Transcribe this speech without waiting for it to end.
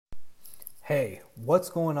Hey, what's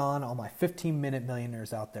going on, all my 15-minute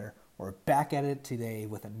millionaires out there? We're back at it today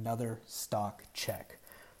with another stock check.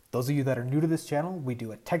 Those of you that are new to this channel, we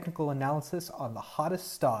do a technical analysis on the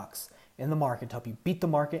hottest stocks in the market to help you beat the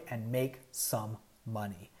market and make some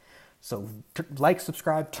money. So like,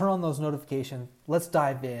 subscribe, turn on those notifications. Let's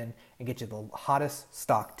dive in and get you the hottest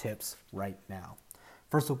stock tips right now.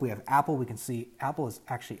 First up, we have Apple. We can see Apple is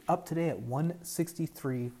actually up today at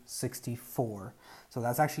 163.64. So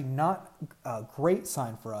that's actually not a great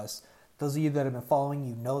sign for us. Those of you that have been following,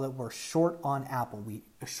 you know that we're short on Apple. We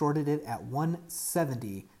shorted it at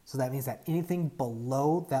 170. So that means that anything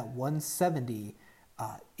below that 170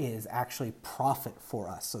 is actually profit for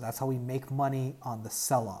us. So that's how we make money on the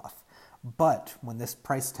sell-off. But when this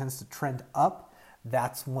price tends to trend up,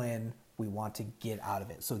 that's when we want to get out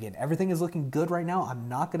of it. So again, everything is looking good right now. I'm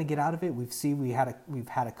not going to get out of it. We've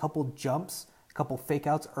had a couple jumps, a couple fake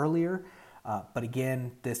outs earlier, but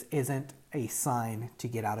again, this isn't a sign to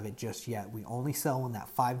get out of it just yet. We only sell when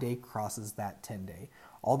that 5-day crosses that 10-day.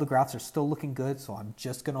 All the graphs are still looking good, so I'm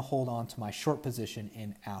just going to hold on to my short position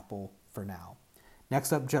in Apple for now.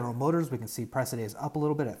 Next up, General Motors. We can see price today is up a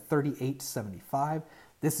little bit at 38.75.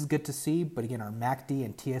 This is good to see, but again, our MACD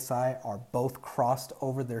and TSI are both crossed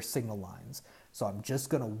over their signal lines. So I'm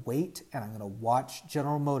just going to wait and I'm going to watch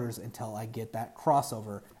General Motors until I get that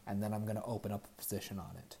crossover, and then I'm going to open up a position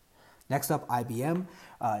on it. Next up, IBM.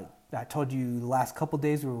 I told you the last couple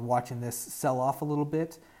days we were watching this sell off a little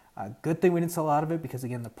bit. Good thing we didn't sell out of it because,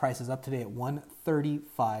 again, the price is up today at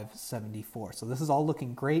 135.74. So this is all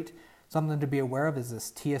looking great. Something to be aware of is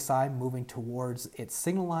this TSI moving towards its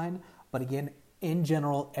signal line, but again, in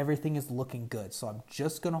general, everything is looking good. So I'm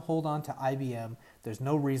just going to hold on to IBM. There's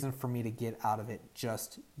no reason for me to get out of it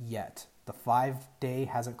just yet. The 5-day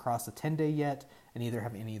hasn't crossed the 10-day yet, and neither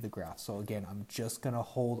have any of the graphs. So again, I'm just going to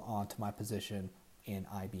hold on to my position in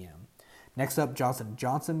IBM. Next up, Johnson &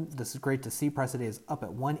 Johnson. This is great to see. Price today is up at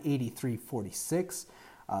 183.46.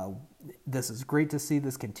 This is great to see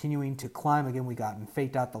this continuing to climb. Again, we got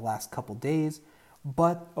faked out the last couple days.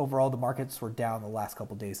 But overall, the markets were down the last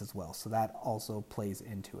couple days as well, so that also plays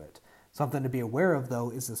into it. Something to be aware of,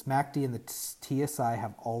 though, is this MACD and the TSI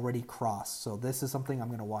have already crossed. So this is something I'm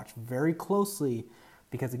going to watch very closely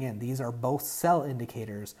because, again, these are both sell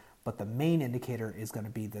indicators, but the main indicator is going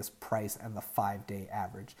to be this price and the 5-day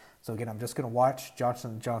average. So, again, I'm just going to watch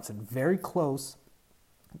Johnson & Johnson very close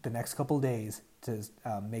the next couple of days to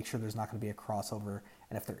make sure there's not going to be a crossover.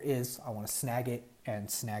 And if there is, I want to snag it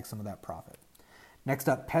and snag some of that profit. Next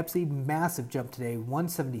up, Pepsi, massive jump today,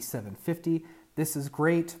 177.50. This is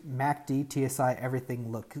great. MACD, TSI,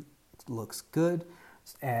 everything looks good.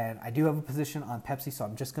 And I do have a position on Pepsi, so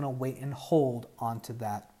I'm just going to wait and hold onto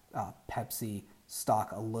that Pepsi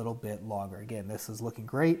stock a little bit longer. Again, this is looking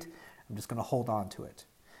great. I'm just going to hold on to it.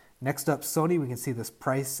 Next up, Sony. We can see this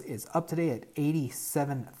price is up today at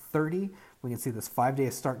 87.30. We can see this 5-day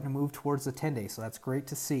is starting to move towards the 10-day, so that's great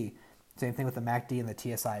to see. Same thing with the MACD and the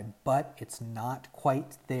TSI, but it's not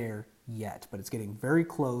quite there yet, but it's getting very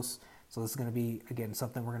close. So this is going to be, again,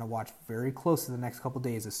 something we're going to watch very close in the next couple of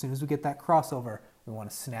days. As soon as we get that crossover, we want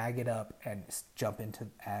to snag it up and jump into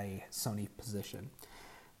a Sony position.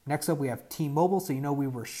 Next up, we have T-Mobile. So you know we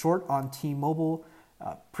were short on T-Mobile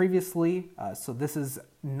previously. So this is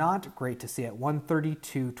not great to see at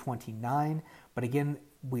 132.29, but again,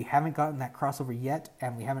 we haven't gotten that crossover yet,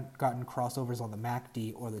 and we haven't gotten crossovers on the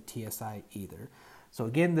MACD or the TSI either. So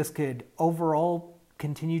again, this could overall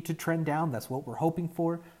continue to trend down. That's what we're hoping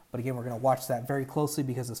for. But again, we're going to watch that very closely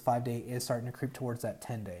because this 5-day is starting to creep towards that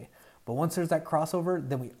 10-day. But once there's that crossover,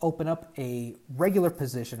 then we open up a regular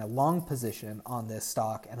position, a long position on this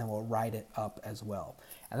stock, and then we'll ride it up as well.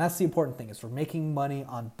 And that's the important thing, is we're making money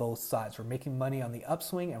on both sides. We're making money on the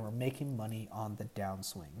upswing, and we're making money on the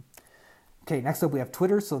downswing. Okay, next up we have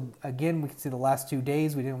Twitter. So again, we can see the last 2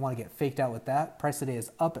 days, we didn't want to get faked out with that. Price today is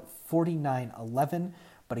up at 49.11.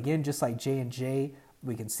 But again, just like J&J,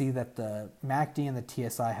 we can see that the MACD and the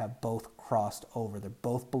TSI have both crossed over. They're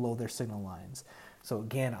both below their signal lines. So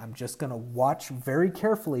again, I'm just going to watch very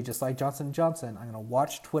carefully, just like Johnson & Johnson. I'm going to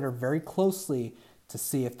watch Twitter very closely to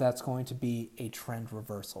see if that's going to be a trend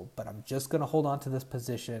reversal. But I'm just going to hold on to this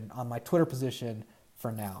position, on my Twitter position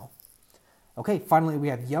for now. Okay, finally we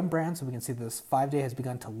have Yum Brands. So we can see this 5-day has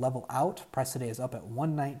begun to level out. Price today is up at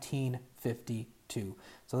 119.52.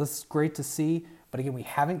 So this is great to see, but again, we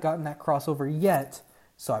haven't gotten that crossover yet,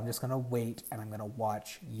 so I'm just going to wait and I'm going to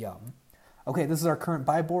watch Yum. Okay, this is our current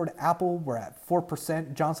buy board. Apple, we're at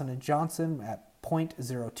 4%. Johnson & Johnson at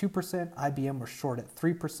 0.02%. IBM, we're short at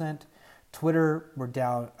 3%. Twitter, we're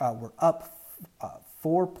up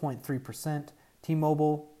 4.3%.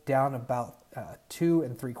 T-Mobile, down about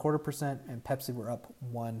 2.75%, and Pepsi were up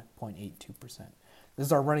 1.82%. This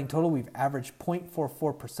is our running total. We've averaged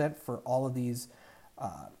 0.44% for all of these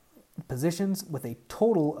positions with a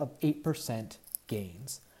total of 8%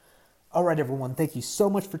 gains. All right, everyone, thank you so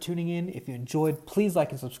much for tuning in. If you enjoyed, please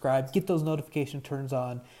like and subscribe. Get those notification turns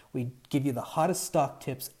on. We give you the hottest stock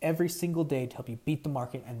tips every single day to help you beat the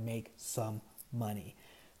market and make some money.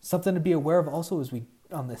 Something to be aware of also is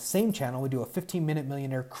on the same channel, we do a 15-minute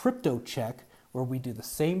millionaire crypto check where we do the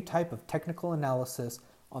same type of technical analysis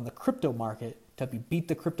on the crypto market to help you beat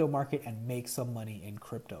the crypto market and make some money in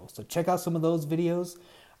crypto. So check out some of those videos.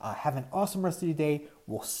 Have an awesome rest of your day.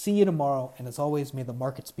 We'll see you tomorrow. And as always, may the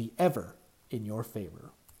markets be ever in your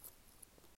favor.